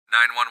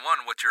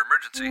911, what's your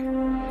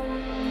emergency?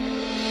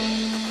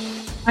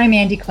 I'm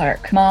Andy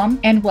Clark, mom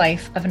and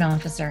wife of an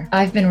officer.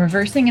 I've been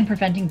reversing and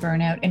preventing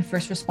burnout in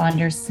first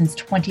responders since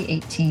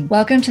 2018.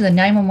 Welcome to the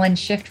 911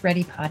 Shift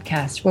Ready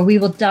podcast, where we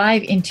will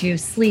dive into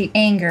sleep,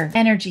 anger,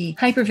 energy,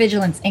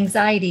 hypervigilance,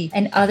 anxiety,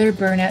 and other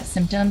burnout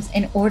symptoms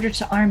in order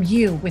to arm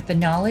you with the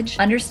knowledge,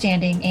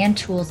 understanding, and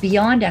tools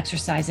beyond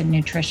exercise and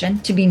nutrition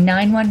to be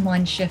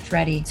 911 Shift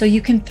Ready, so you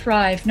can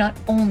thrive not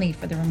only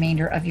for the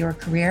remainder of your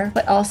career,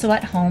 but also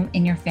at home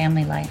in your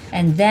family life.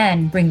 And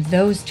then bring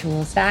those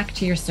tools back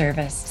to your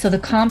service so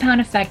the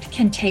compound effect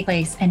can take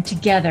place, and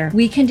together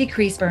we can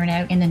decrease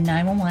burnout in the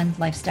 911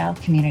 lifestyle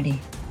community.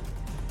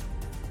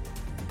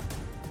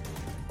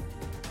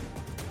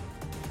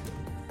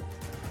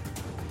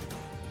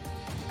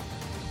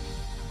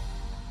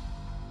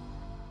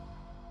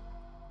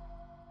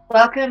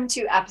 Welcome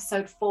to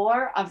episode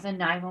 4 of the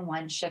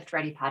 911 Shift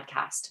Ready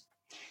podcast.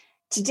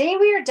 Today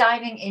we are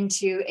diving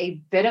into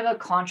a bit of a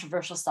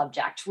controversial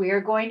subject. We are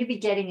going to be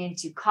getting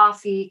into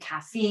coffee,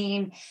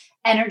 caffeine,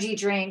 energy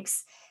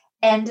drinks,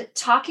 and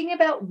talking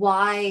about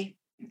why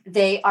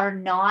they are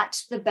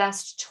not the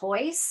best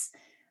choice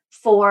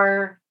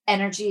for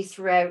energy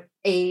throughout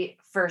a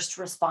first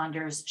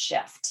responder's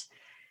shift.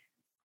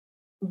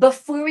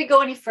 Before we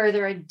go any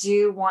further, I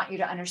do want you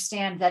to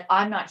understand that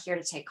I'm not here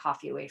to take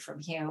coffee away from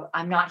you.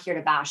 I'm not here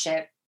to bash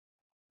it.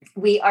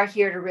 We are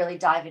here to really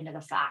dive into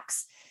the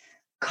facts.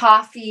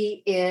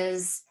 Coffee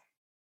has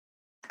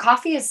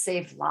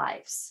saved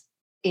lives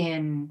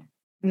in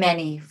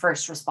many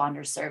first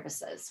responder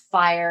services.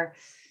 Fire,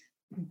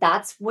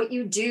 that's what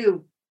you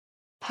do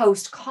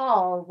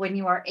post-call when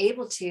you are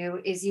able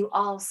to, is you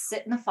all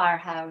sit in the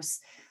firehouse,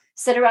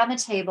 sit around the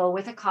table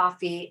with a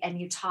coffee, and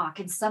you talk.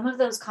 And some of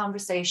those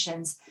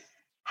conversations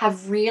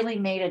have really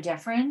made a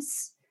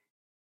difference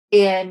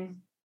in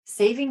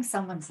saving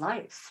someone's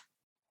life.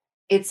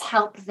 It's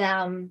helped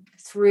them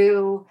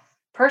through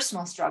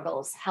personal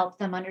struggles, helped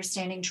them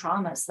understanding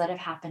traumas that have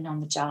happened on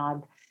the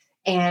job,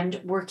 and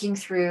working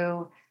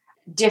through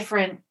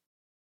different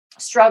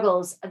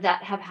struggles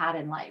that have had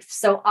in life.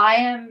 So I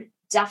am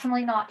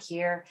definitely not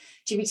here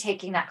to be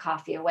taking that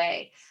coffee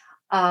away.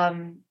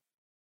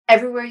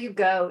 Everywhere you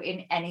go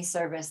in any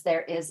service,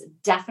 there is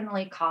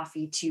definitely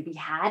coffee to be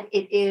had.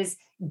 It is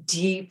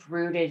deep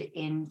rooted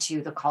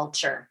into the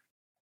culture.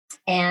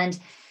 And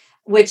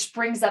which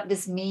brings up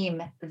this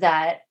meme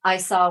that I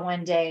saw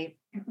one day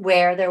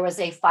where there was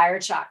a fire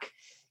truck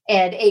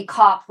and a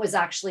cop was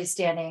actually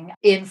standing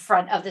in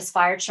front of this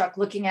fire truck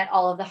looking at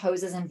all of the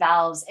hoses and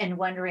valves and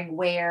wondering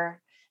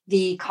where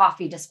the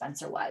coffee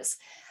dispenser was.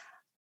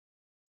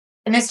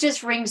 And this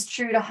just rings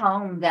true to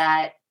home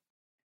that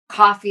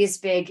coffee is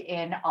big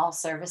in all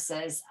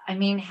services. I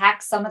mean,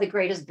 heck, some of the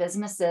greatest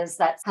businesses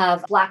that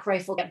have Black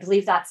Rifle, I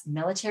believe that's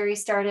military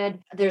started.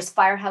 There's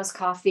Firehouse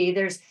Coffee.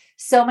 There's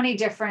so many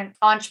different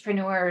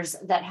entrepreneurs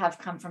that have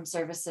come from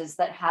services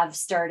that have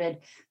started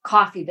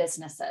coffee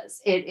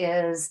businesses. It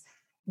is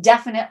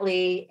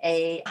definitely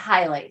a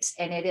highlight,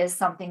 and it is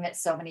something that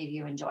so many of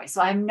you enjoy.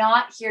 So I'm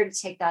not here to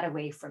take that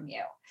away from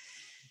you.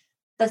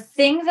 The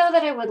thing, though,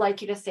 that I would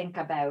like you to think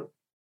about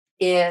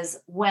is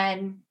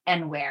when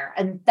and where.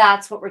 And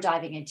that's what we're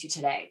diving into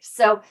today.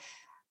 So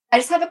I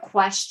just have a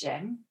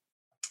question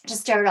to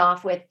start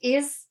off with,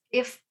 is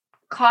if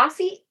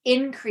coffee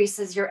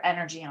increases your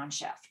energy on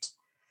shift,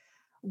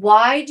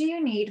 why do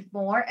you need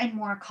more and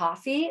more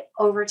coffee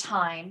over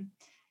time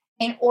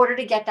in order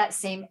to get that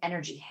same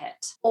energy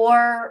hit?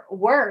 Or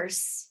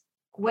worse,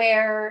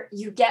 where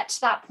you get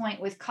to that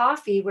point with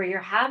coffee where you're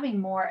having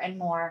more and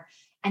more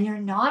and you're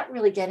not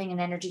really getting an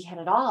energy hit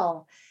at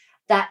all,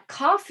 that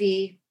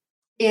coffee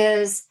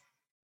is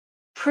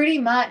pretty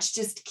much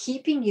just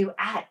keeping you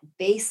at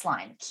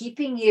baseline,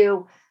 keeping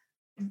you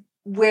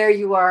where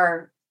you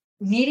are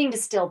needing to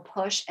still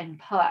push and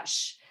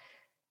push.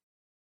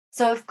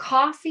 So if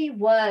coffee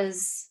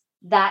was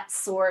that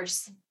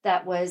source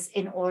that was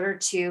in order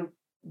to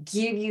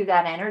give you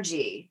that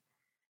energy,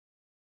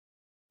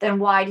 then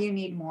why do you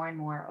need more and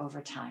more over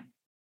time?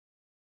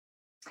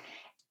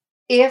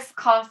 If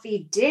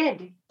coffee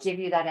did give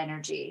you that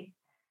energy,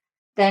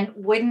 then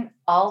wouldn't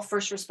all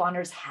first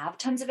responders have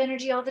tons of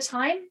energy all the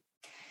time?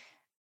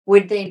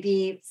 Would they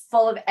be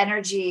full of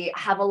energy,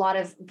 have a lot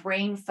of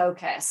brain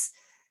focus?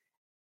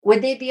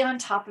 Would they be on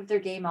top of their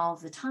game all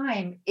of the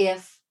time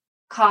if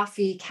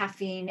coffee,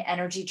 caffeine,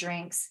 energy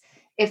drinks,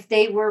 if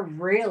they were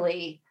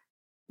really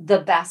the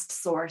best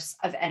source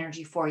of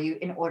energy for you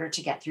in order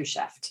to get through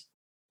shift?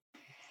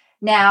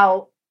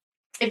 Now,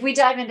 if we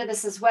dive into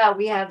this as well,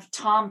 we have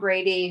Tom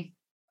Brady,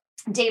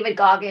 David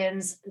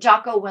Goggins,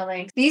 Jocko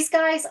Willink. These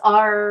guys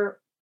are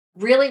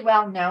really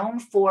well known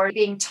for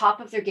being top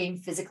of their game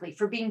physically,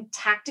 for being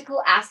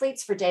tactical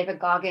athletes for David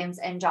Goggins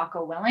and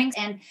Jocko Willink.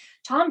 And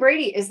Tom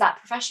Brady is that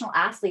professional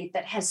athlete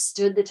that has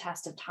stood the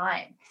test of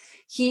time.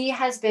 He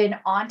has been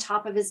on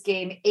top of his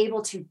game,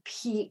 able to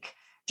peak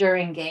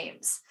during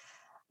games.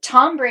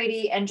 Tom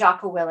Brady and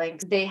Jocko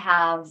Willink, they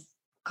have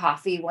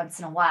coffee once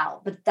in a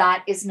while, but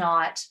that is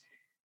not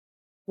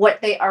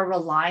what they are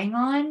relying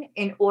on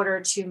in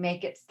order to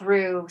make it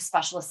through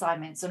special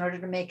assignments, in order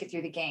to make it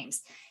through the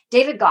games.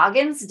 David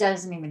Goggins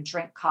doesn't even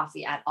drink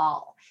coffee at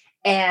all.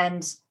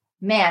 And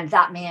man,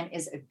 that man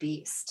is a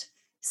beast.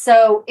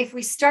 So if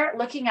we start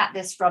looking at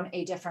this from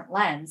a different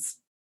lens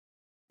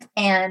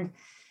and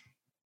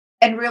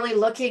really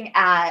looking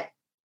at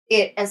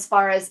it as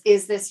far as,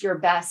 is this your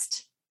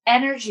best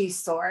energy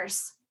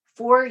source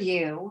for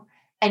you?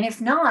 And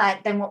if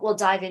not, then what we'll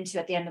dive into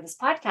at the end of this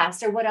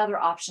podcast are what other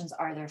options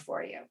are there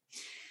for you.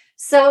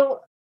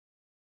 So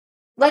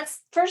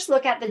let's first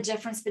look at the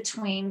difference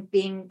between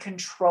being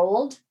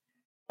controlled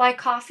by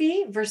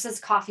coffee versus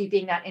coffee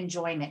being that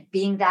enjoyment,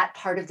 being that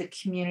part of the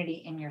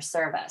community in your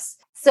service.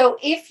 So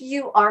if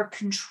you are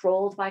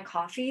controlled by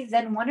coffee,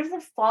 then one of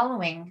the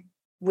following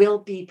will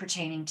be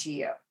pertaining to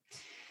you.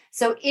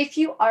 So if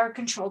you are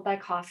controlled by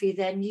coffee,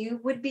 then you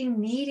would be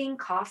needing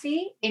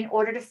coffee in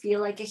order to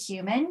feel like a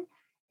human,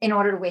 in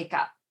order to wake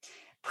up.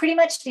 Pretty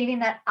much needing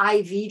that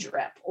IV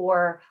drip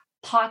or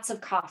pots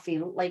of coffee,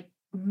 like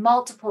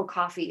multiple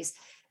coffees,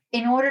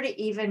 in order to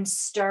even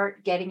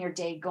start getting your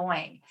day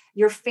going.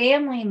 Your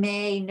family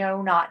may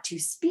know not to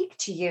speak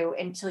to you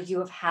until you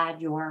have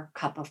had your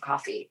cup of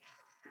coffee.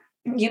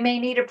 You may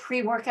need a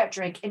pre-workout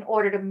drink in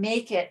order to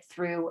make it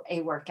through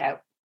a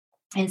workout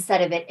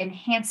instead of it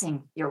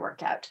enhancing your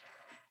workout.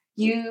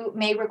 You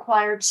may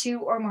require 2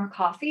 or more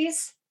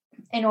coffees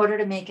in order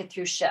to make it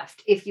through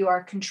shift if you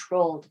are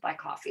controlled by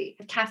coffee.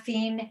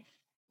 Caffeine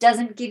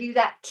doesn't give you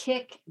that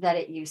kick that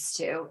it used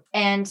to,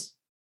 and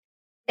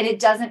it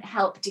doesn't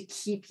help to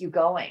keep you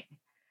going.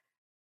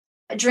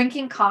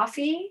 Drinking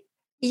coffee,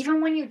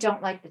 even when you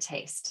don't like the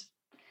taste,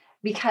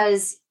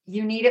 because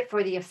you need it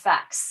for the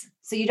effects.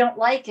 So you don't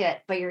like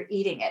it, but you're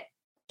eating it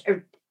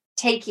or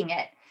taking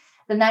it,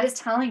 then that is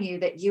telling you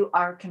that you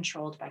are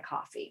controlled by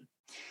coffee.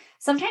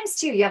 Sometimes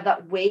too, you have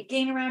that weight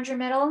gain around your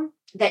middle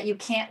that you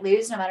can't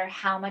lose no matter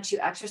how much you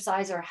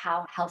exercise or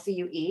how healthy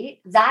you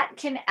eat. That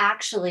can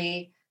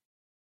actually,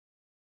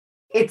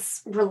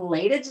 it's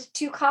related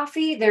to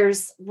coffee.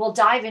 We'll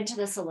dive into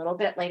this a little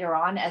bit later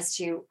on as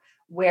to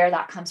where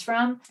that comes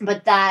from,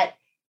 but that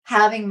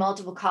having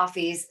multiple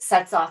coffees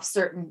sets off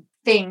certain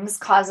things,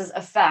 causes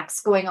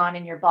effects going on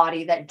in your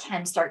body that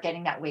can start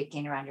getting that weight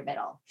gain around your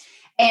middle.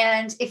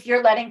 And if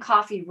you're letting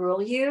coffee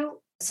rule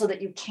you so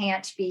that you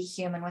can't be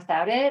human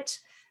without it,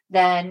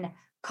 then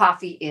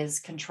coffee is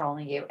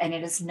controlling you, and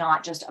it is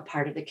not just a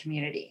part of the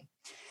community.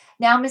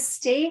 Now,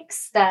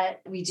 mistakes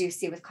that we do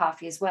see with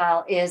coffee as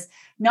well is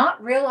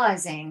not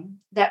realizing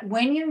that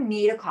when you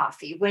need a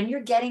coffee, when you're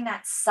getting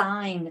that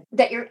sign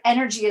that your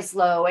energy is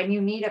low and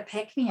you need a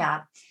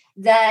pick-me-up,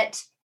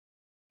 that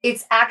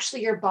it's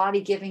actually your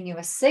body giving you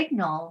a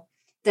signal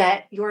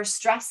that your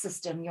stress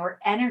system, your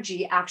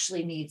energy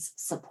actually needs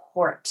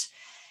support.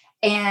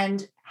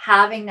 And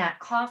having that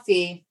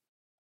coffee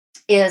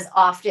is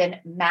often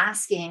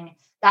masking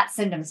that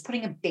symptom. It's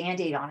putting a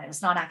Band-Aid on it.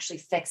 It's not actually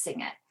fixing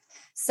it.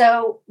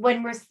 So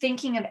when we're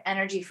thinking of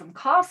energy from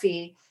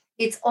coffee,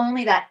 it's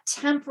only that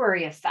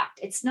temporary effect.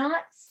 It's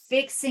not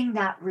fixing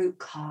that root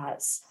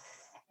cause.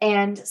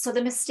 And so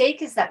the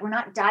mistake is that we're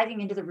not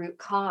diving into the root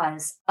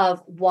cause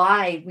of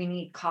why we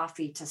need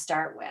coffee to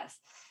start with.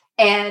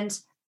 And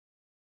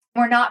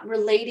we're not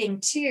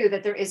relating to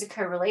that there is a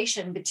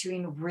correlation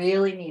between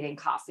really needing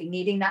coffee,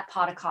 needing that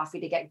pot of coffee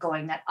to get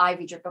going, that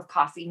IV drip of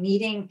coffee,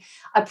 needing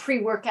a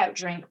pre-workout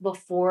drink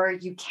before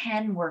you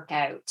can work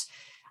out,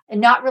 and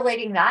not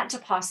relating that to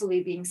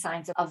possibly being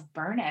signs of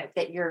burnout,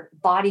 that your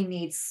body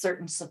needs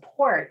certain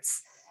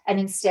supports. And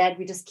instead,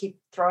 we just keep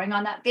throwing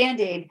on that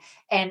Band-Aid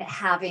and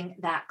having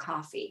that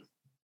coffee.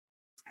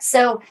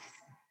 So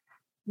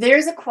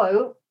there's a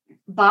quote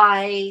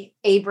by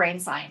a brain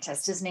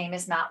scientist. His name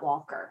is Matt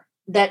Walker,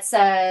 that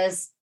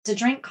says to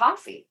drink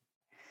coffee.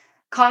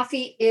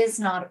 Coffee is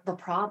not the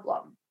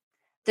problem.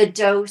 The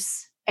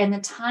dose and the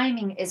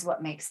timing is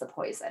what makes the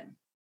poison.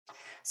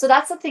 So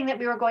that's the thing that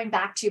we were going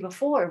back to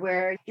before,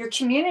 where your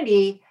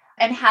community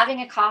and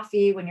having a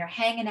coffee when you're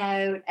hanging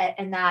out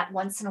and that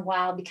once in a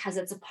while, because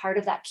it's a part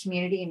of that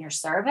community in your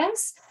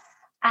service,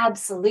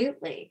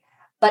 absolutely.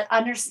 But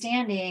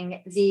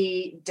understanding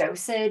the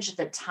dosage,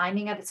 the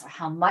timing of it, so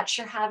how much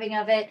you're having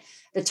of it,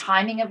 the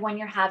timing of when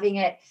you're having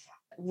it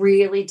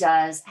really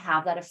does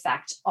have that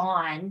effect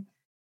on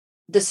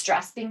the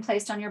stress being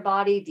placed on your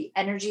body, the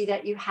energy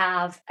that you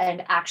have,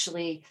 and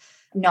actually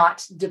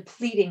not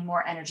depleting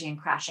more energy and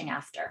crashing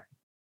after.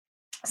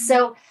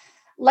 So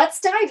let's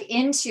dive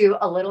into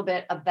a little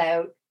bit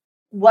about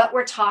what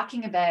we're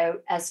talking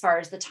about as far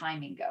as the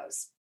timing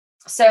goes.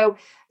 So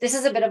this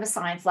is a bit of a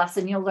science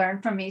lesson you'll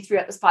learn from me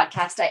throughout this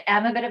podcast. I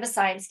am a bit of a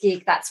science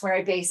geek. That's where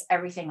I base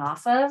everything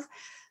off of.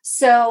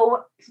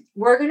 So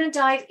we're going to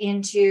dive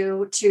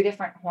into 2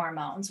 different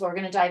hormones. We're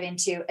going to dive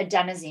into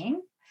adenosine,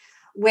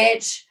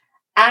 which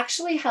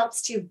actually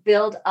helps to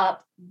build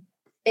up.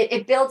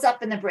 It builds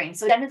up in the brain.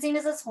 So adenosine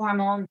is this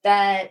hormone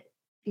that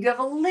you have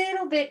a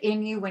little bit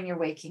in you when you're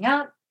waking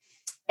up.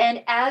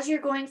 And as you're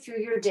going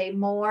through your day,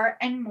 more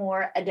and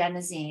more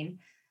adenosine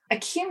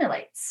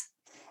accumulates.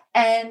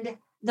 And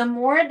the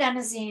more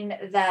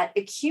adenosine that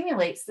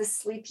accumulates, the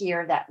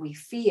sleepier that we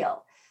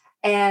feel.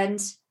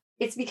 And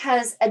it's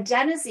because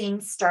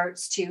adenosine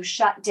starts to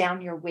shut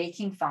down your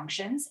waking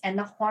functions and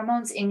the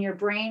hormones in your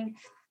brain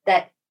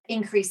that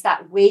increase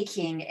that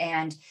waking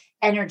and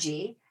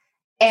energy.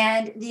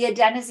 And the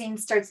adenosine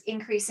starts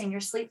increasing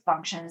your sleep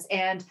functions.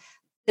 And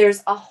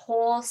there's a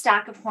whole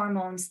stack of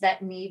hormones that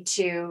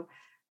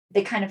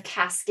they kind of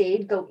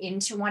cascade, go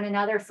into one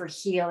another for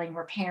healing,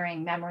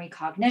 repairing, memory,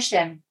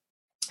 cognition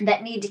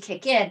that need to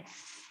kick in.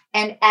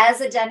 And as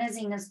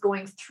adenosine is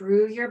going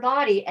through your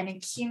body and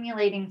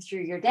accumulating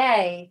through your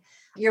day,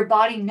 your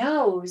body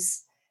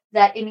knows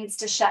that it needs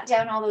to shut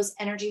down all those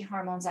energy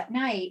hormones at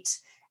night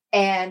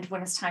and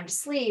when it's time to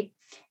sleep.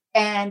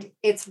 And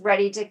it's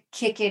ready to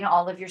kick in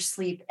all of your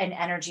sleep and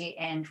energy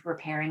and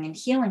repairing and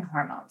healing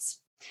hormones.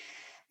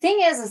 Thing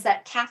is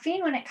that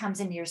caffeine, when it comes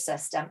into your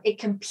system, it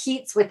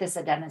competes with this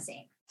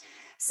adenosine.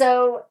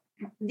 So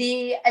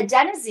the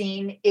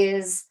adenosine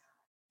is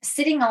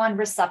sitting on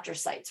receptor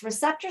sites.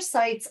 Receptor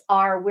sites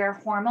are where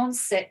hormones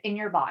sit in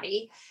your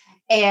body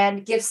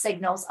and give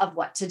signals of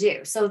what to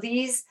do. So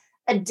these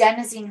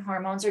adenosine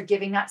hormones are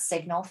giving that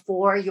signal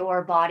for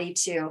your body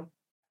to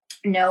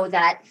know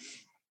that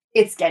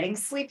it's getting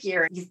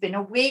sleepier. You've been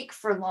awake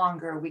for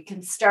longer. We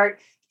can start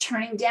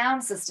turning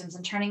down systems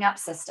and turning up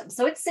systems.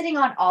 So it's sitting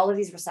on all of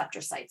these receptor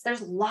sites.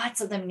 There's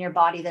lots of them in your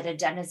body that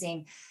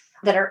adenosine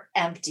that are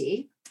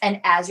empty. And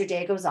as your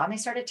day goes on, they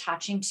start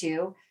attaching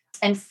to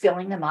and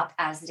filling them up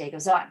as the day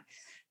goes on.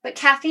 But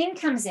caffeine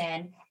comes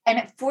in and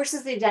it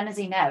forces the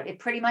adenosine out. It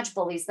pretty much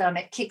bullies them.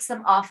 It kicks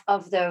them off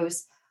of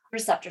those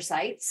receptor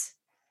sites.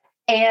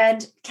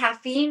 And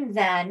caffeine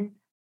then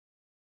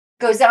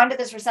goes onto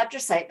this receptor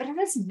site, but it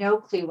has no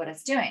clue what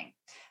it's doing.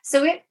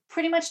 So it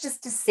pretty much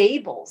just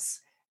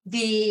disables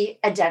the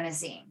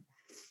adenosine.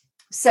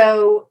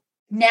 So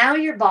now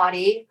your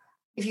body,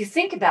 if you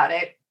think about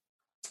it,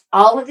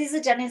 all of these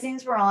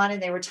adenosines were on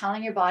and they were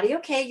telling your body,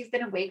 okay, you've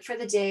been awake for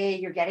the day,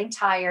 you're getting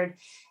tired.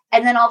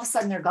 And then all of a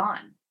sudden they're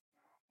gone.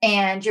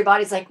 And your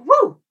body's like,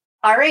 woo,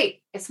 all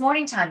right, it's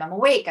morning time. I'm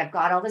awake. I've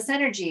got all this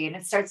energy. And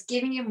it starts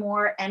giving you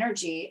more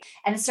energy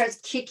and it starts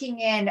kicking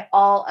in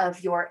all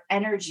of your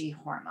energy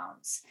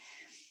hormones.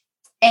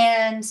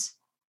 And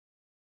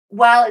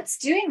while it's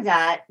doing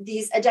that,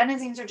 these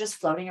adenosines are just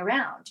floating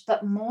around,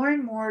 but more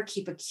and more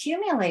keep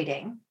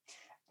accumulating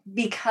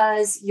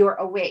because you're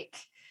awake.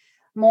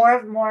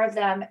 More of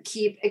them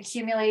keep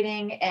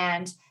accumulating.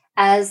 And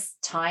as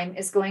time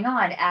is going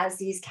on, as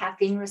these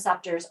caffeine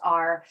receptors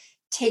are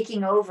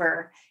taking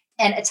over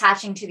and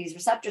attaching to these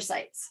receptor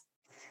sites.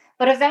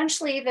 But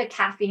eventually the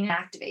caffeine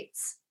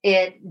activates.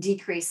 It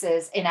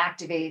decreases,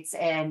 inactivates,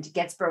 and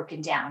gets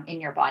broken down in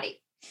your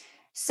body.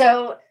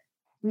 So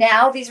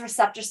now these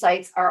receptor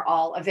sites are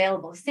all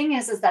available. The thing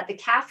is that the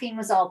caffeine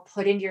was all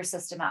put into your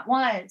system at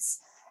once.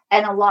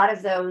 And a lot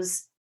of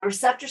those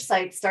receptor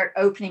sites start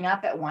opening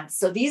up at once.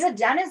 So these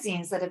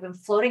adenosines that have been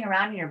floating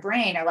around in your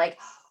brain are like,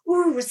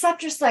 ooh,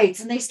 receptor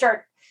sites. And they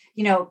start,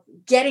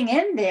 getting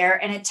in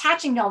there and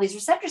attaching to all these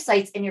receptor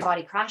sites and your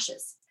body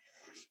crashes.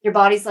 Your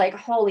body's like,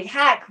 holy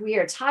heck, we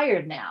are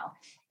tired now.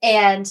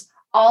 And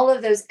all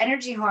of those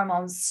energy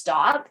hormones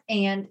stop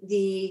and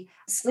the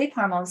sleep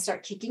hormones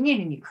start kicking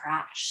in and you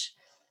crash.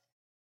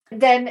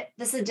 Then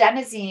this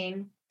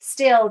adenosine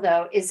still,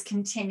 though, is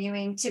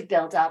continuing to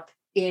build up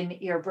in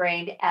your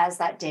brain as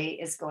that day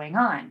is going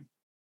on.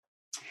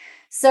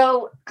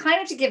 So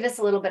kind of to give this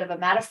a little bit of a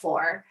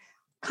metaphor,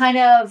 kind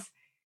of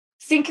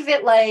think of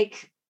it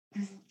like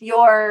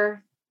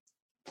you're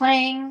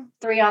playing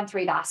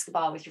 3-on-3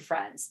 basketball with your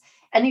friends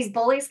and these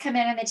bullies come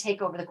in and they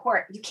take over the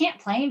court. You can't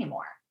play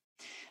anymore.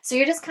 So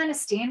you're just kind of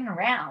standing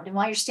around. And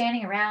while you're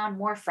standing around,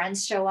 more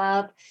friends show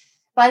up.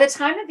 By the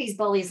time that these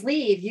bullies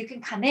leave, you can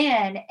come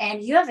in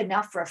and you have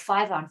enough for a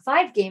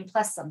 5-on-5 game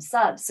plus some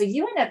subs. So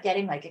you end up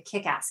getting like a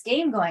kick-ass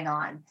game going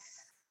on.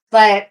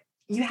 But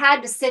you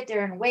had to sit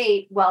there and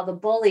wait while the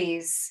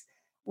bullies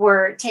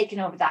were taking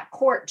over that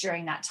court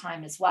during that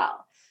time as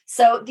well.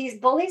 So these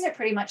bullies are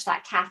pretty much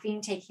that caffeine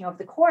taking over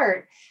the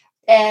court.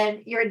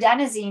 And your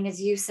adenosine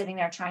is you sitting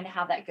there trying to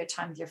have that good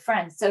time with your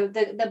friends. So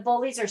the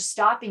bullies are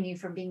stopping you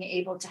from being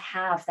able to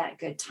have that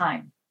good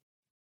time.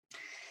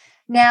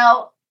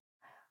 Now,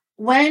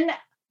 when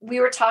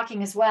we were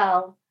talking as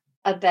well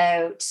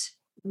about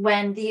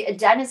when the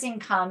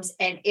adenosine comes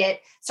and it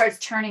starts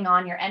turning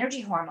on your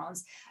energy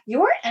hormones,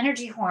 your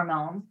energy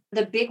hormone,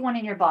 the big one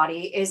in your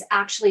body, is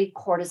actually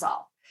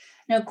cortisol.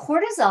 Now,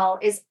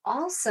 cortisol is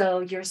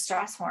also your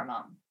stress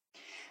hormone.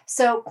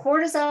 So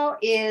cortisol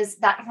is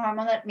that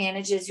hormone that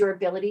manages your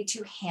ability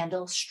to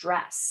handle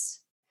stress.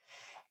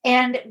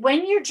 And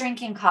when you're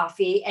drinking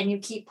coffee and you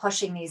keep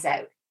pushing these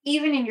out,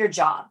 even in your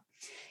job,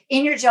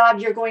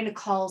 you're going to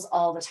calls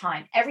all the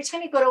time. Every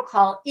time you go to a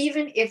call,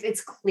 even if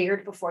it's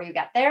cleared before you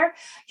get there,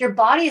 your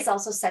body is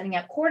also sending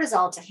out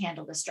cortisol to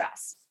handle the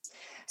stress.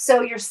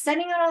 So you're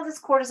sending out all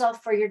this cortisol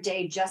for your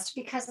day just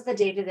because of the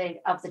day-to-day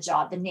of the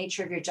job, the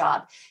nature of your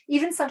job.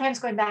 Even sometimes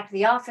going back to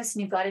the office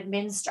and you've got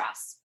admin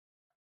stress.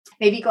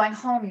 Maybe going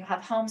home, you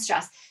have home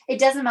stress. It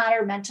doesn't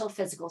matter, mental,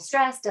 physical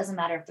stress, doesn't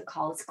matter if the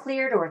call is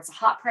cleared or it's a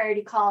hot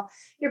priority call.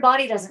 Your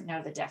body doesn't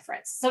know the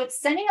difference. So it's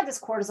sending out this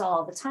cortisol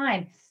all the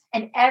time.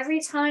 And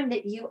every time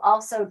that you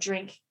also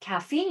drink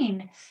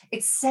caffeine,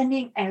 it's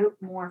sending out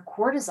more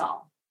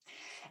cortisol.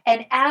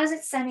 And as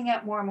it's sending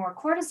out more and more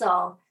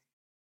cortisol,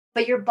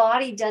 but your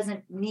body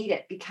doesn't need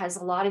it because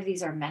a lot of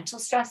these are mental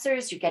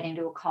stressors. You're getting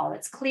to a call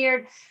that's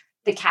cleared.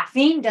 The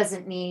caffeine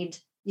doesn't need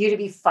you to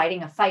be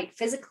fighting a fight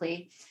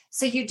physically.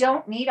 So you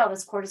don't need all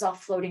this cortisol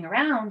floating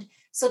around.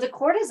 So the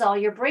cortisol,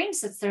 your brain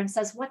sits there and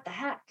says, what the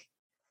heck?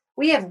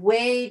 We have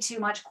way too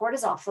much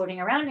cortisol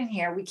floating around in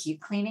here. We keep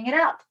cleaning it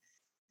up.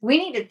 We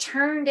need to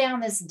turn down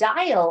this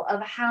dial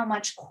of how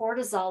much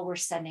cortisol we're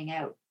sending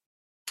out.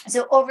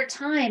 So over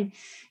time,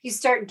 you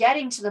start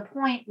getting to the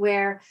point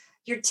where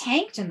you're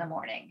tanked in the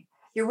morning.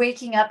 You're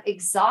waking up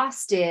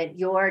exhausted.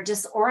 You're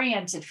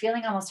disoriented,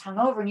 feeling almost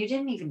hungover, and you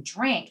didn't even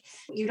drink.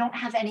 You don't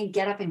have any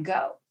get up and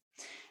go.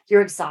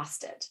 You're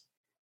exhausted.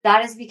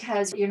 That is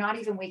because you're not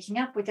even waking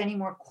up with any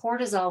more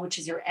cortisol, which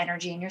is your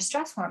energy and your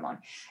stress hormone.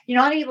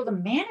 You're not able to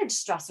manage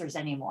stressors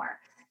anymore.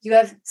 You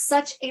have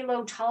such a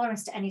low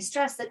tolerance to any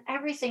stress that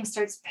everything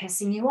starts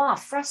pissing you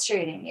off,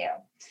 frustrating you.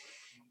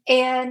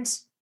 And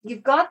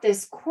you've got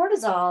this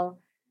cortisol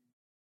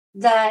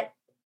that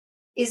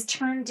is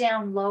turned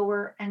down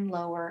lower and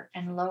lower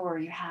and lower.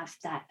 You have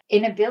that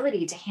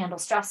inability to handle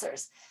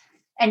stressors.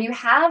 And you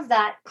have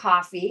that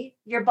coffee,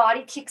 your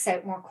body kicks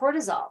out more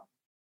cortisol.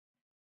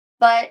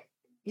 But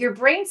your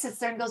brain sits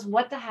there and goes,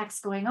 what the heck's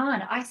going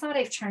on? I thought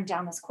I've turned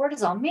down this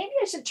cortisol. Maybe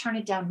I should turn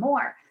it down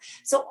more.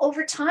 So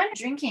over time,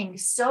 drinking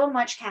so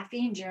much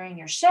caffeine during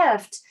your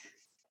shift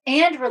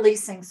and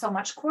releasing so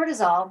much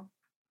cortisol,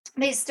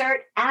 they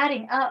start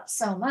adding up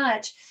so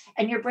much,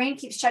 and your brain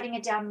keeps shutting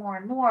it down more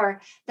and more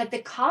that the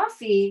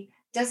coffee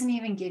doesn't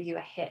even give you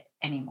a hit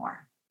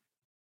anymore.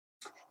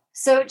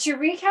 So to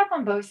recap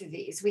on both of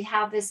these, we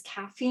have this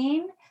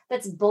caffeine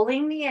that's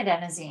bullying the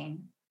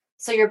adenosine,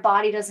 so your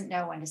body doesn't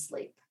know when to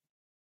sleep.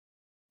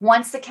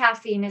 Once the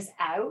caffeine is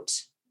out,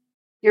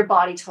 your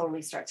body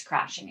totally starts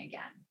crashing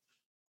again.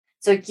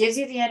 So it gives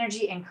you the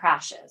energy and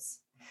crashes,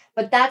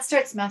 but that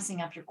starts messing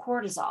up your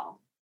cortisol,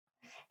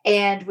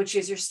 and which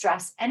is your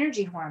stress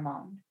energy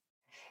hormone.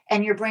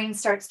 And your brain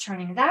starts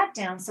turning that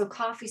down. So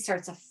coffee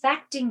starts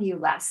affecting you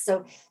less.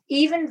 So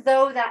even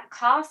though that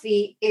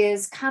coffee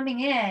is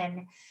coming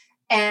in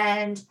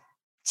and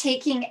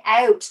taking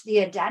out the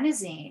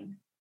adenosine,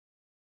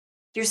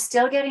 you're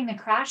still getting the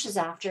crashes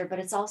after, but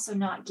it's also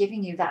not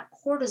giving you that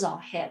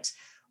cortisol hit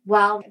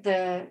while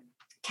the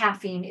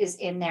caffeine is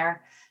in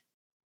there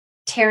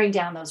tearing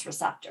down those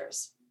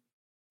receptors.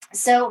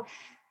 So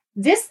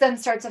this then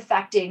starts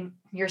affecting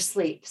your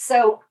sleep.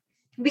 So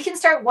we can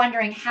start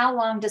wondering, how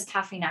long does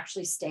caffeine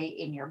actually stay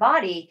in your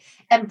body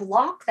and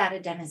block that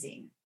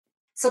adenosine?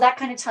 So that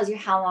kind of tells you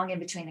how long in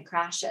between the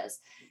crashes.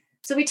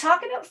 So we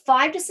talk about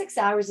 5 to 6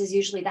 hours is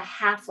usually the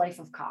half-life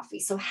of coffee.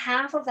 So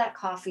half of that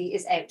coffee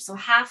is out. So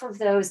half of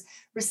those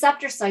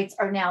receptor sites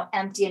are now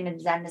empty and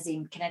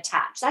adenosine can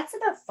attach. That's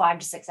about 5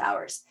 to 6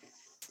 hours.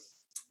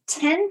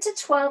 10 to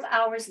 12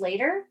 hours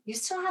later, you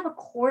still have a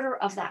quarter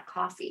of that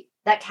coffee,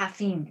 that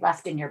caffeine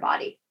left in your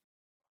body.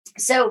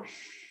 So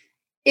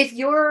if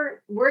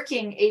you're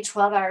working a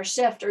 12-hour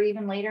shift or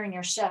even later in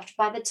your shift,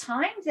 by the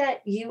time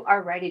that you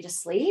are ready to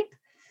sleep,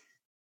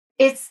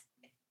 it's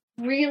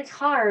really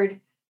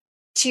hard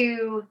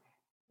to,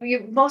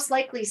 you most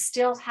likely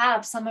still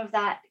have some of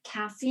that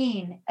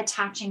caffeine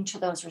attaching to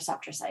those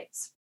receptor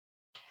sites.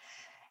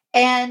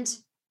 And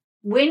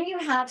when you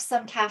have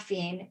some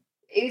caffeine,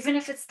 even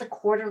if it's the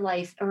quarter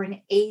life or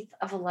an eighth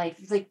of a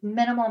life, like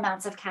minimal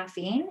amounts of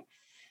caffeine,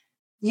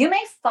 you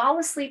may fall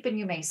asleep and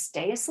you may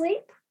stay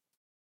asleep,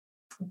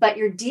 but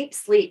your deep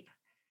sleep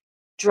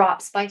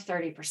drops by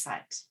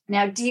 30%.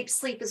 Now, deep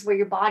sleep is where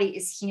your body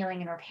is healing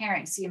and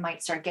repairing. So you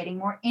might start getting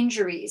more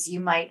injuries.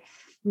 You might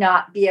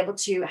not be able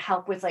to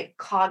help with like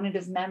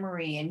cognitive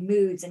memory and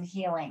moods and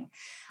healing.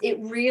 It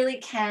really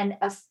can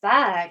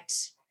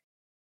affect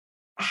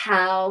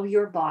how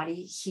your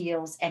body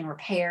heals and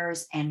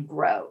repairs and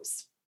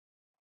grows.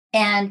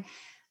 And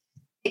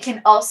it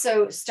can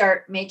also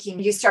start making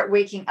you start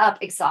waking up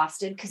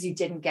exhausted because you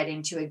didn't get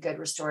into a good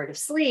restorative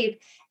sleep,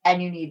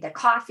 and you need the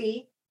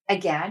coffee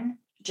again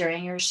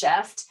during your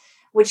shift,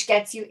 which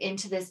gets you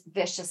into this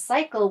vicious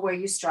cycle where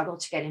you struggle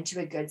to get into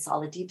a good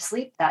solid deep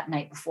sleep that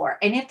night before.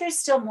 And if there's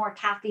still more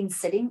caffeine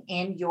sitting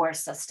in your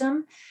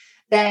system,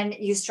 then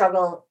you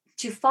struggle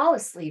to fall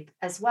asleep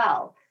as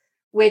well,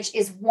 which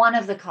is one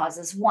of the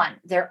causes. One,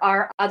 there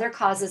are other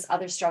causes,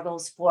 other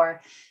struggles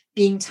for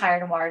being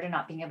tired and wired and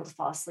not being able to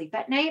fall asleep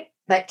at night,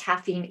 but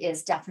caffeine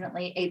is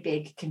definitely a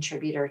big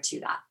contributor to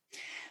that.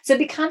 So it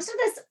becomes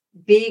this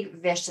big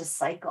vicious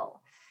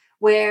cycle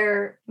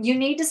where you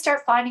need to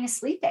start finding a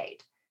sleep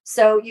aid.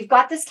 So you've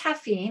got this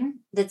caffeine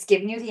that's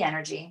giving you the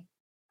energy,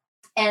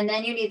 and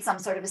then you need some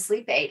sort of a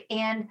sleep aid.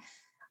 And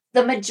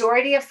the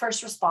majority of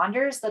first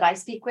responders that I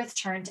speak with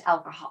turn to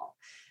alcohol,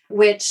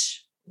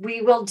 which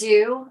We will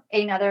do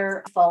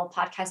another full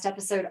podcast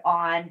episode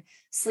on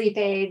sleep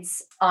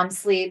aids, on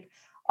sleep,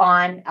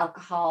 on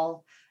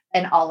alcohol,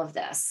 and all of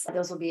this.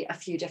 Those will be a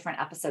few different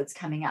episodes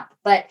coming up.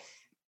 But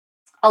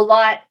a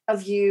lot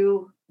of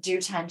you do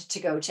tend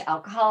to go to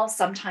alcohol,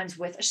 sometimes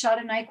with a shot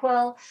of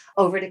NyQuil,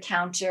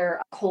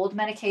 over-the-counter cold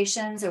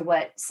medications, or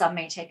what some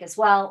may take as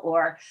well,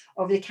 or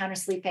over-the-counter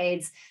sleep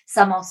aids.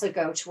 Some also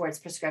go towards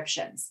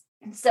prescriptions.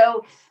 And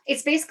so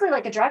it's basically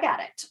like a drug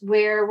addict,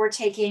 where we're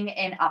taking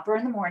an upper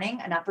in the morning,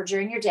 an upper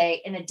during your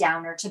day, and a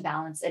downer to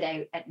balance it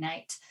out at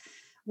night,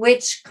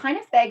 which kind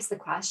of begs the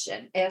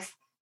question, if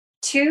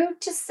 2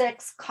 to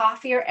 6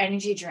 coffee or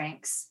energy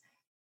drinks,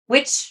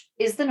 which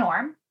is the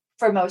norm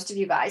for most of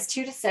you guys,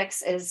 2 to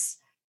 6 is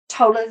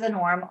totally the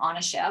norm on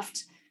a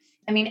shift.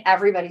 I mean,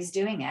 everybody's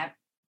doing it.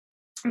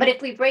 But if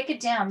we break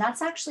it down,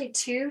 that's actually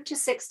 2 to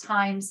 6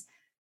 times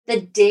the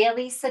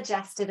daily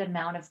suggested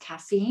amount of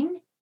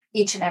caffeine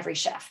each and every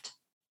shift.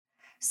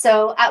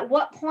 So at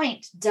what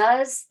point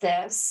does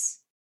this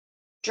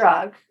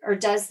drug, or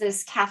does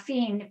this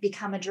caffeine,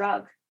 become a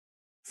drug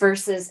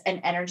versus an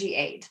energy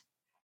aid?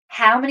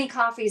 How many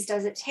coffees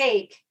does it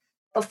take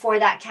before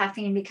that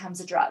caffeine becomes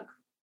a drug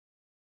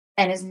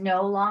and is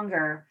no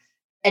longer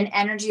an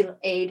energy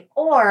aid,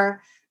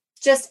 or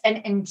just an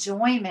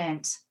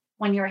enjoyment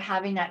when you're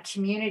having that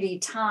community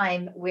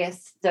time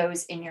with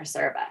those in your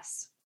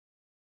service?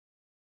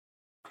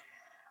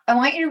 I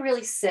want you to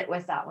really sit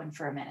with that one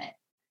for a minute,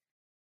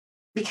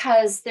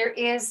 because there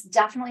is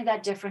definitely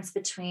that difference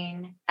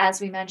between, as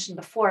we mentioned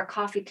before,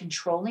 coffee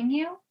controlling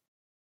you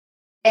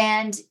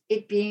and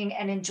it being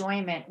an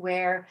enjoyment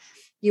where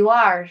you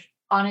are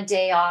on a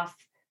day off,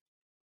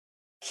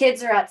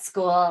 kids are at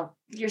school,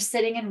 you're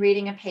sitting and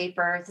reading a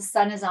paper, the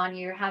sun is on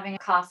you, you're having a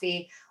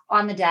coffee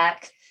on the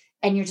deck,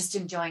 and you're just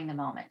enjoying the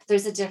moment.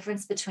 There's a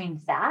difference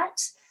between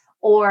that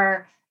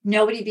or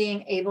nobody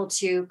being able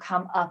to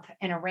come up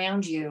and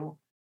around you.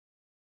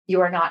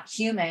 You are not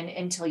human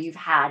until you've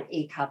had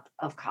a cup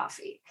of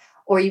coffee,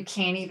 or you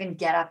can't even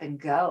get up and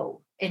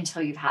go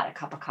until you've had a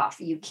cup of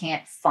coffee. You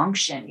can't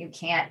function. You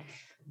can't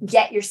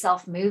get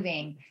yourself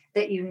moving,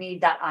 that you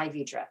need that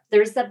IV drip.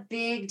 There's a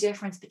big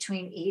difference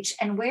between each.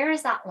 And where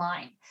is that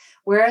line?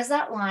 Where is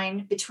that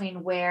line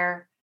between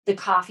where the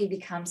coffee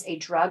becomes a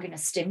drug and a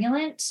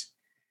stimulant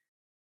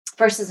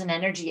versus an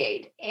energy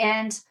aid?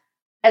 And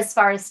as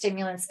far as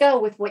stimulants go,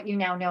 with what you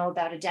now know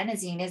about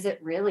adenosine, is it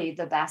really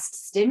the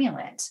best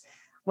stimulant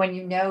when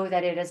you know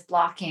that it is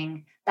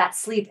blocking that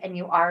sleep and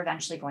you are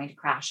eventually going to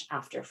crash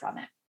after from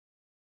it?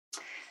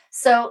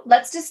 So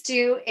let's just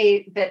do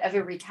a bit of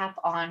a recap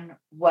on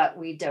what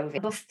we dove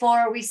in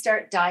before we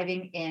start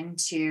diving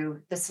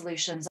into the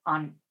solutions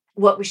on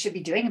what we should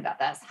be doing about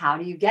this. How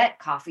do you get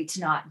coffee to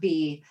not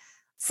be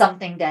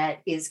something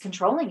that is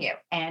controlling you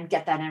and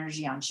get that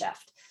energy on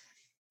shift?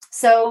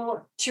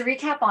 So to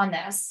recap on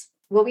this,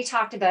 what we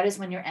talked about is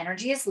when your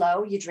energy is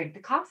low, you drink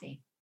the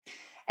coffee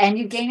and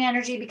you gain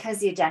energy because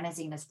the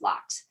adenosine is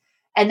blocked.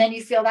 And then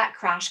you feel that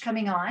crash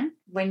coming on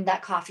when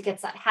that coffee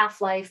gets that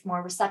half-life,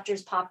 more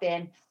receptors pop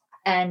in,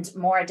 and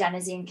more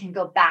adenosine can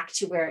go back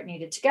to where it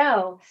needed to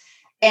go.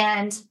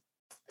 And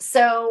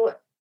so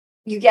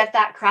you get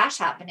that crash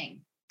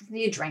happening.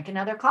 You drink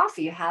another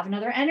coffee, you have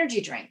another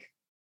energy drink,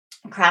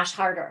 crash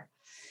harder.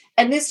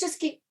 And this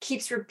just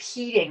keeps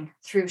repeating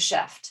through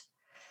shift.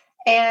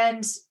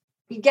 And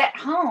you get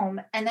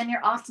home and then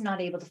you're often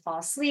not able to fall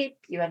asleep.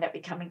 You end up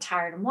becoming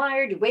tired and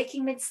wired. You're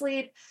waking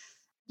mid-sleep.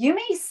 You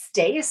may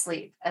stay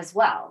asleep as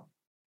well.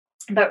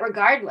 But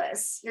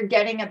regardless, you're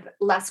getting a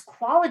less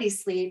quality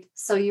sleep.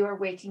 So you are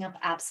waking up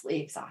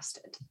absolutely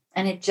exhausted.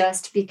 And it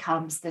just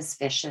becomes this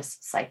vicious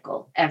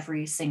cycle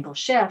every single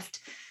shift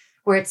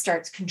where it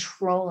starts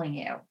controlling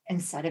you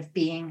instead of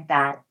being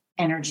that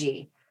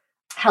energy,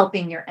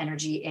 helping your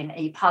energy in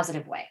a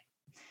positive way.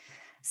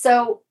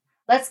 So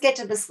let's get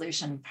to the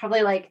solution.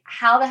 Probably like,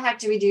 how the heck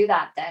do we do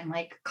that then?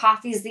 Like,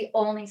 coffee is the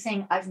only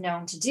thing I've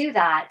known to do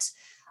that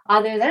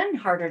other than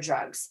harder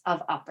drugs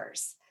of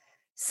uppers.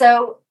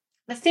 So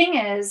the thing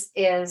is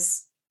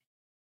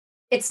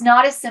it's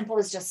not as simple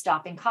as just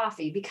stopping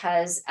coffee,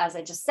 because as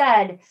I just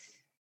said,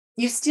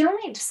 you still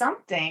need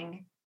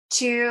something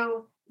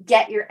to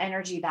get your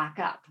energy back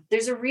up.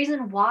 There's a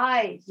reason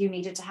why you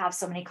needed to have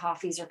so many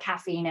coffees or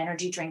caffeine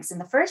energy drinks in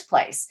the first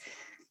place,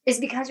 is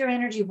because your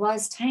energy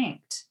was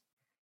tanked.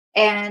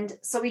 And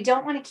so we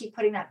don't want to keep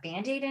putting that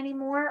Band-Aid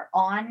anymore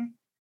on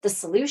the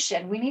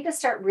solution. We need to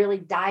start really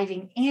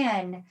diving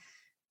in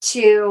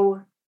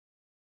to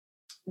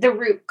the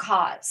root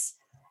cause.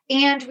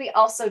 And we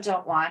also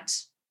don't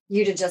want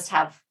you to just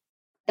have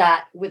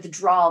that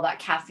withdrawal, that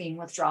caffeine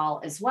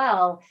withdrawal as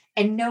well,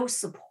 and no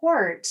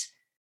support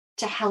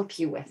to help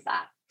you with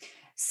that.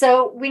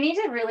 So we need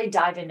to really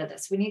dive into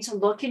this. We need to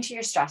look into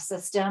your stress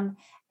system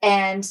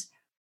and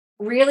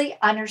really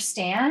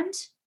understand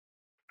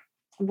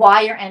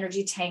why your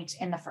energy tanked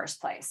in the first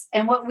place.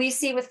 And what we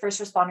see with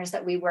first responders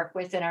that we work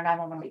with in our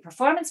 911 Elite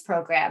Performance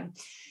program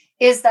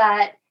is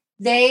that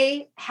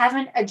they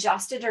haven't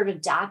adjusted or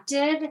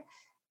adapted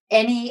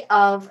any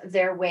of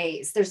their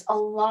ways. There's a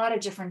lot of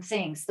different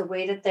things, the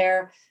way that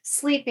they're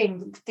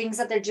sleeping, things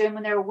that they're doing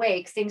when they're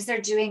awake, things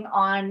they're doing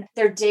on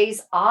their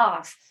days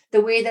off,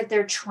 the way that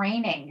they're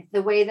training,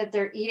 the way that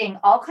they're eating,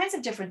 all kinds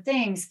of different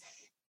things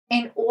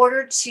in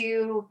order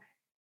to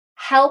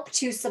help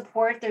to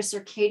support their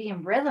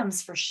circadian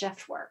rhythms for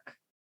shift work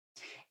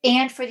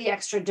and for the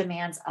extra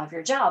demands of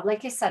your job.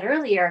 Like I said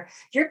earlier,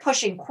 you're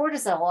pushing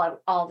cortisol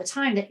all the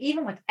time, that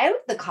even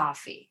without the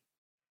coffee,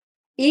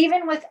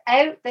 even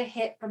without the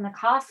hit from the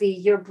coffee,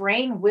 your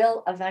brain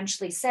will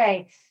eventually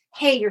say,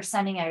 hey, you're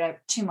sending out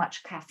too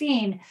much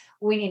caffeine.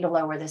 We need to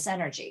lower this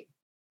energy.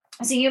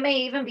 So you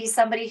may even be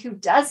somebody who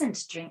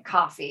doesn't drink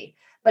coffee,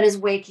 but is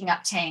waking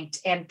up tanked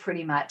and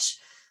pretty much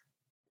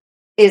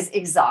is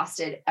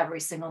exhausted every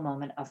single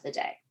moment of the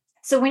day.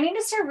 So we need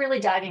to start really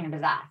diving into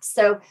that.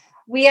 So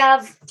we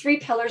have 3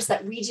 pillars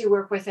that we do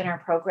work with in our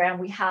program.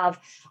 We have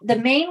the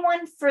main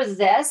one for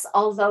this,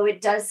 although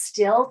it does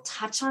still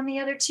touch on the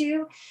other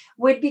 2,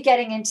 would be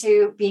getting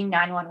into being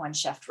 911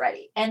 shift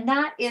ready. And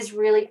that is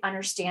really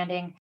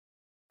understanding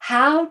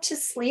how to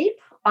sleep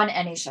on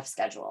any shift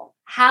schedule.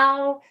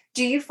 How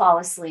do you fall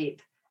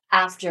asleep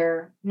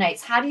after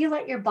nights? How do you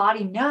let your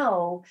body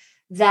know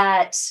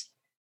that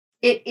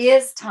it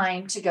is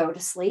time to go to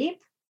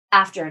sleep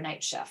after a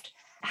night shift?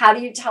 How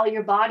do you tell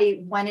your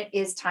body when it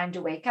is time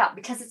to wake up?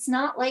 Because it's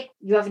not like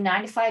you have a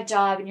 9 to 5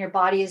 job and your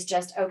body is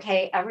just,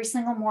 okay, every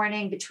single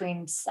morning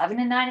between 7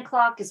 and 9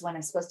 o'clock is when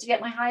I'm supposed to get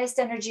my highest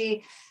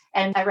energy.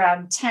 And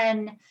around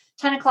 10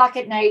 o'clock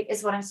at night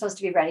is when I'm supposed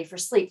to be ready for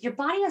sleep. Your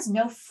body has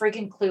no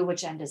friggin' clue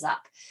which end is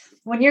up.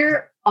 When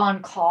you're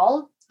on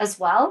call as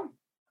well,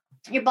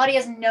 your body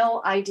has no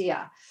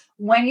idea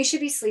when you should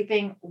be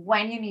sleeping,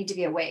 when you need to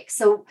be awake.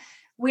 So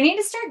we need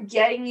to start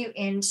getting you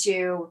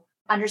into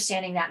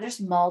understanding that there's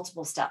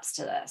multiple steps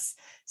to this.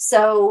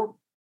 So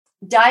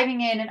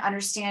diving in and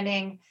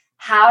understanding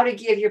how to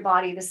give your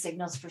body the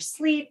signals for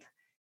sleep,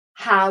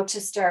 how to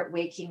start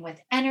waking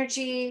with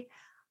energy.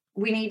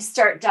 We need to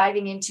start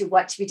diving into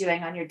what to be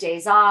doing on your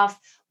days off,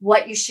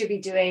 what you should be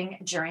doing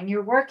during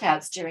your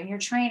workouts, during your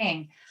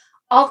training,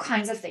 all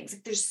kinds of things.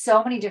 There's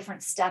so many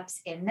different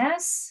steps in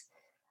this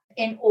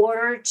in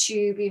order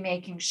to be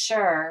making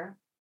sure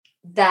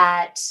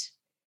that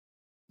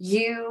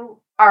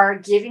you are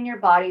giving your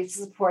body the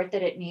support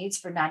that it needs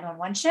for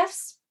 911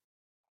 shifts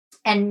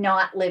and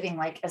not living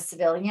like a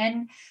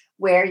civilian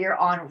where you're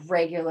on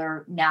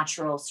regular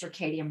natural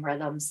circadian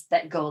rhythms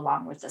that go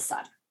along with the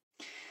sun.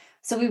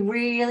 So we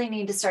really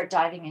need to start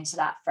diving into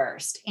that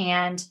first.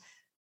 And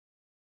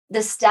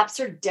the steps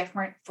are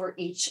different for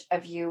each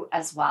of you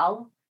as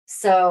well.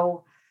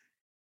 So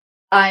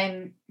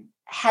I'm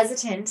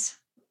hesitant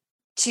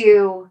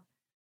to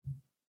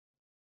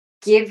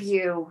give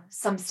you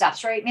some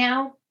steps right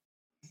now,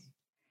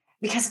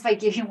 because if I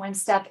give you one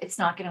step, it's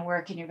not going to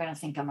work and you're going to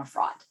think I'm a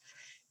fraud.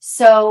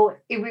 So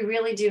we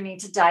really do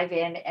need to dive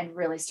in and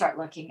really start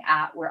looking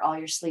at where all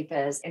your sleep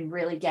is and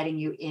really getting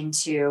you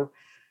into.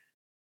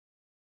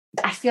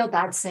 I feel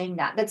bad saying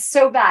that. That's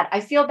so bad. I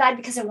feel bad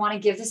because I want to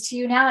give this to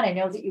you now and I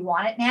know that you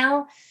want it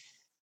now.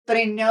 But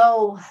I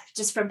know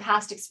just from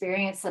past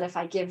experience that if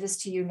I give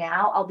this to you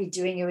now, I'll be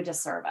doing you a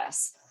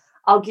disservice.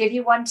 I'll give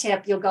you one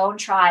tip. You'll go and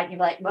try it. And you're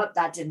like, well,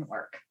 that didn't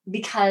work,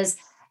 because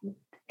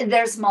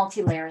there's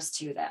multi-layers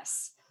to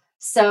this.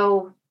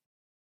 So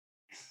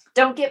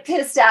don't get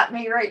pissed at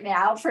me right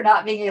now for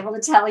not being able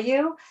to tell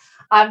you.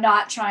 I'm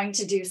not trying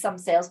to do some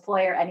sales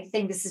ploy or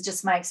anything. This is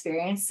just my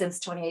experience since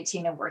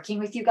 2018 of working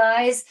with you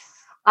guys.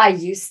 I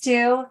used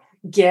to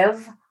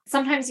give,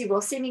 sometimes you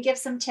will see me give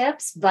some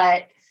tips,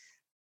 but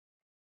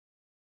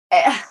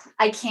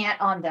I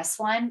can't on this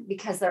one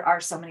because there are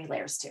so many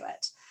layers to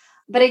it.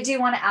 But I do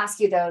want to ask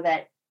you though,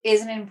 that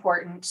isn't it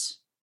important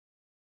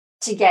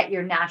to get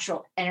your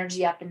natural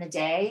energy up in the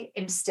day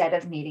instead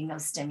of needing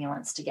those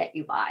stimulants to get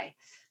you by?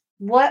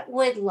 What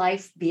would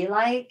life be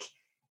like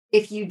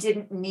if you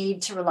didn't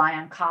need to rely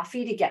on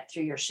coffee to get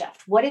through your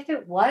shift? What if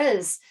it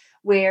was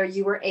where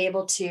you were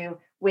able to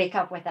wake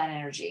up with that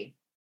energy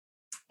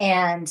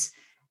and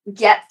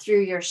get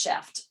through your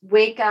shift,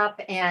 wake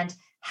up and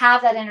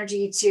have that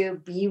energy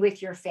to be with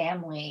your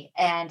family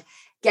and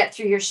get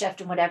through your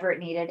shift and whatever it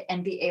needed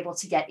and be able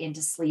to get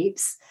into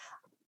sleeps,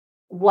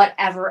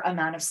 whatever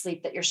amount of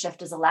sleep that your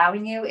shift is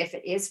allowing you, if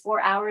it is 4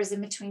 hours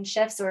in between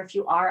shifts, or if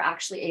you are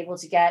actually able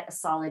to get a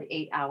solid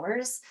 8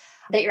 hours,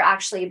 that you're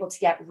actually able to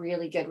get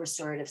really good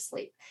restorative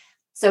sleep.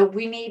 So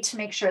we need to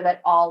make sure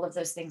that all of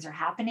those things are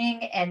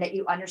happening and that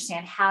you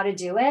understand how to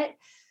do it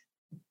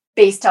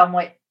based on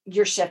what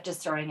your shift is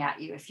throwing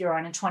at you. If you're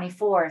on a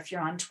 24, if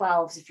you're on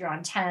 12s, if you're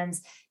on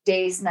 10s,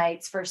 days,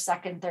 nights, first,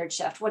 second, third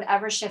shift,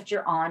 whatever shift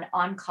you're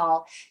on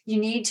call, you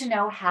need to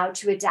know how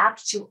to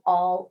adapt to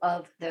all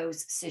of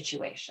those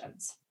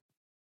situations.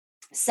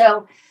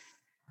 So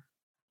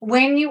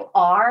when you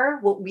are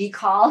what we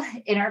call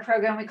in our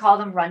program, we call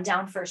them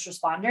rundown first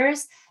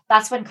responders,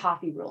 that's when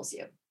coffee rules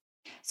you.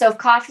 So if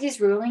coffee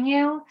is ruling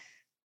you,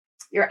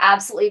 you're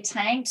absolutely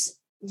tanked.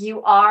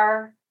 You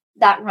are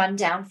that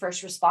rundown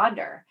first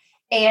responder.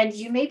 And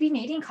you may be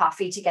needing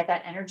coffee to get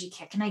that energy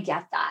kick. And I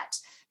get that.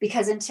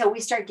 because until we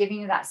start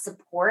giving you that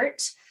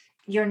support,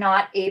 you're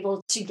not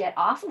able to get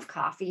off of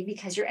coffee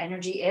because your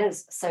energy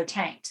is so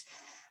tanked.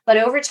 But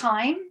over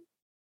time,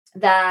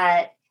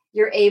 that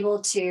you're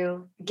able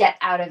to get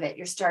out of it,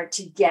 you start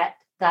to get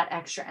that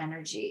extra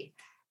energy,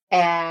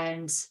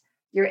 and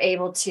you're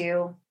able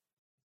to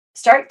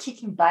start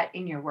kicking butt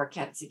in your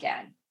workouts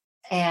again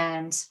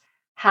and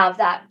have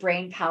that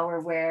brain power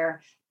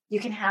where you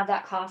can have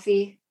that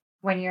coffee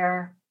when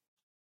you're,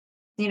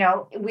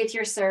 with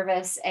your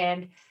service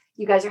and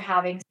you guys are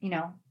having,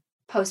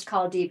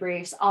 post-call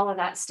debriefs, all of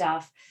that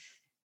stuff.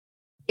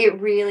 It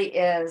really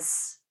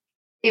is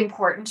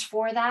important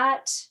for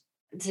that,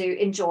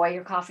 to enjoy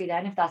your coffee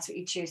then, if that's what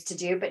you choose to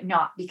do, but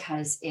not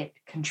because it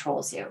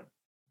controls you.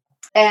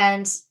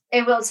 And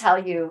it will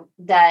tell you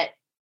that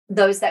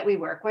those that we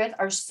work with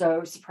are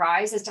so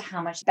surprised as to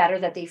how much better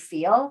that they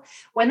feel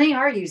when they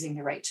are using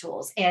the right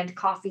tools and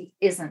coffee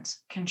isn't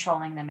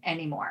controlling them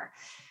anymore.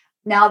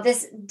 Now,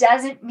 this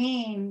doesn't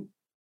mean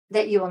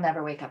that you will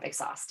never wake up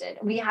exhausted.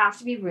 We have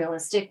to be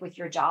realistic with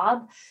your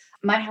job.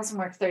 My husband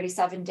worked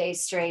 37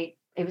 days straight.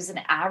 It was an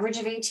average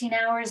of 18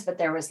 hours, but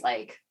there was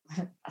like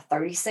a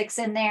 36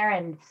 in there,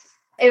 and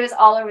it was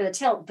all over the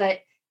tilt. But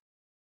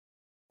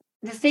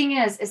the thing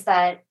is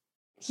that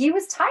he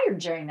was tired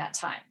during that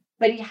time,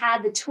 but he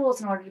had the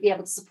tools in order to be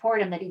able to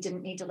support him, that he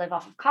didn't need to live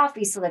off of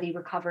coffee, so that he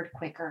recovered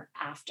quicker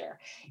after.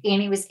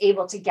 And he was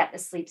able to get the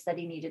sleeps that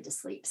he needed to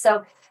sleep.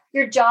 So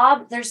your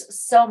job, there's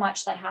so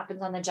much that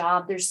happens on the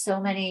job. There's so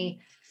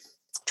many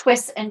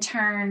twists and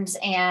turns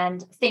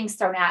and things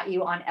thrown at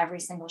you on every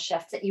single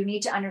shift that you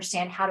need to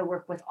understand how to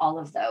work with all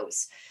of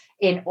those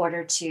in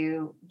order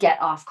to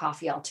get off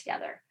coffee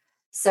altogether.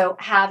 So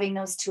having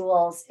those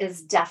tools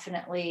is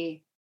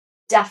definitely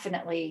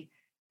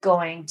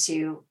going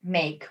to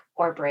make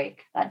or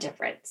break that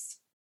difference.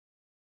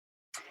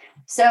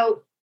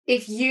 So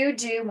if you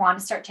do want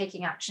to start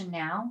taking action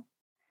now,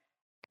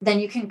 then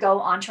you can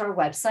go onto our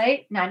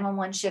website,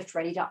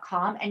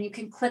 911shiftready.com, and you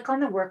can click on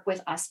the Work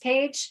With Us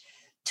page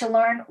to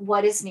learn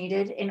what is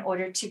needed in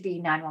order to be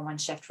 911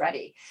 shift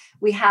ready.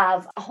 We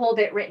have a whole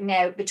bit written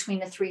out between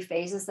the 3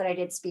 phases that I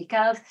did speak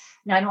of: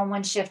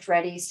 911 shift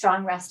ready,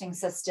 strong resting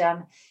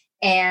system,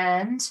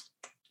 and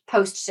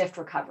post-shift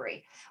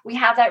recovery. We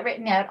have that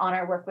written out on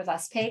our Work With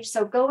Us page.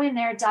 So go in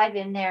there, dive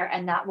in there,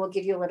 and that will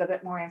give you a little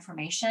bit more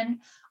information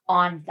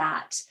on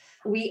that.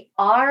 We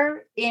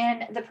are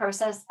in the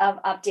process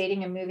of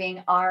updating and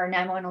moving our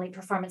 911 Elite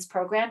Performance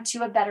Program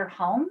to a better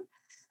home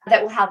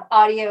that will have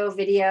audio,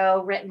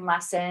 video, written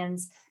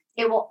lessons.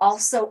 It will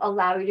also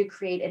allow you to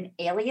create an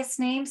alias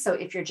name. So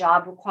if your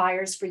job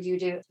requires for you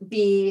to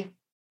be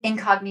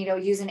incognito,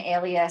 use an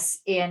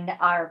alias in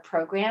our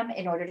program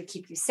in order to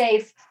keep you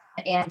safe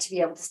and to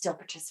be able to still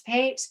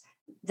participate,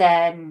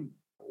 then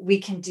we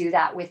can do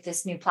that with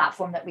this new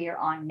platform that we are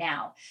on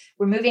now.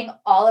 We're moving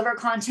all of our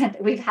content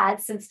that we've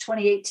had since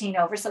 2018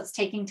 over, so it's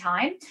taking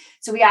time.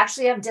 So we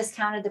actually have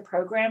discounted the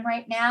program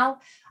right now.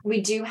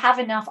 We do have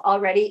enough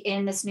already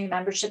in this new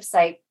membership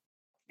site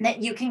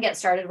that you can get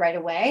started right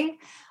away,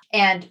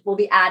 and we'll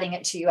be adding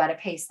it to you at a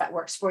pace that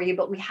works for you,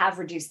 but we have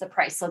reduced the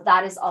price. So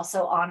that is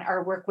also on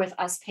our Work With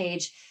Us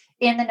page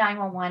in the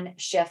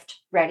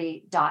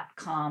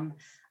 911shiftready.com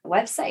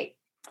website.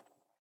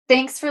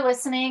 Thanks for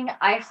listening.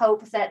 I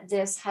hope that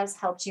this has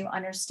helped you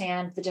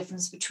understand the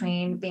difference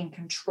between being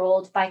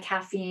controlled by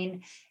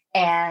caffeine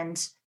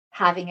and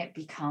having it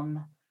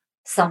become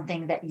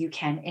something that you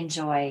can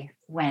enjoy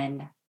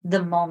when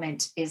the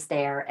moment is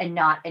there and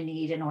not a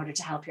need in order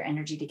to help your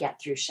energy to get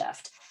through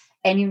shift.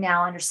 And you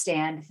now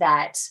understand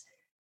that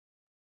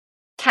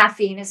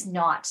caffeine is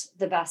not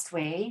the best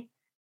way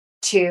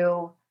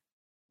to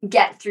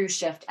get through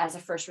shift as a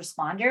first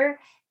responder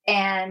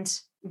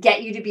and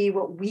get you to be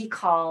what we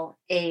call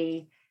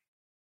a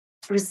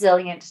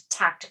resilient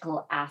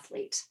tactical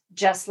athlete,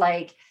 just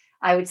like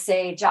I would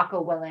say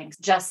Jocko Willink,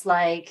 just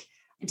like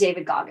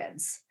David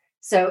Goggins.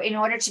 So in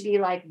order to be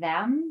like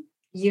them,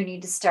 you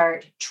need to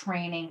start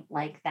training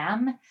like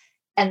them.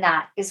 And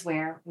that is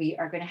where we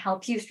are going to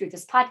help you through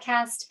this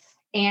podcast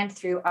and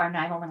through our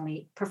 911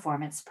 Elite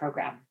Performance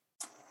Program.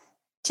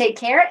 Take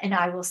care, and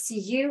I will see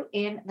you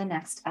in the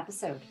next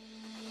episode.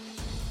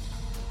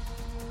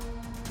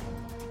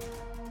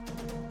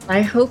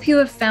 I hope you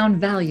have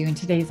found value in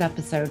today's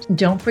episode.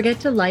 Don't forget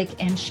to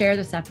like and share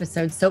this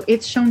episode so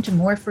it's shown to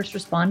more first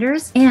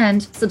responders,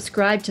 and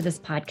subscribe to this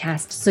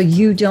podcast so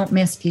you don't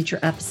miss future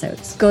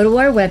episodes. Go to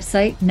our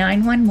website,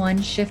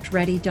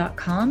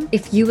 911shiftready.com.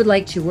 If you would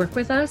like to work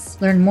with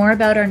us, learn more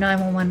about our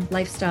 911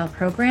 lifestyle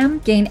program,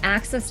 gain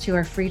access to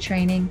our free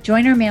training,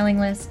 join our mailing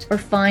list, or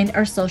find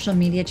our social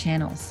media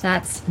channels.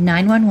 That's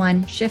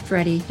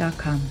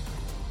 911shiftready.com.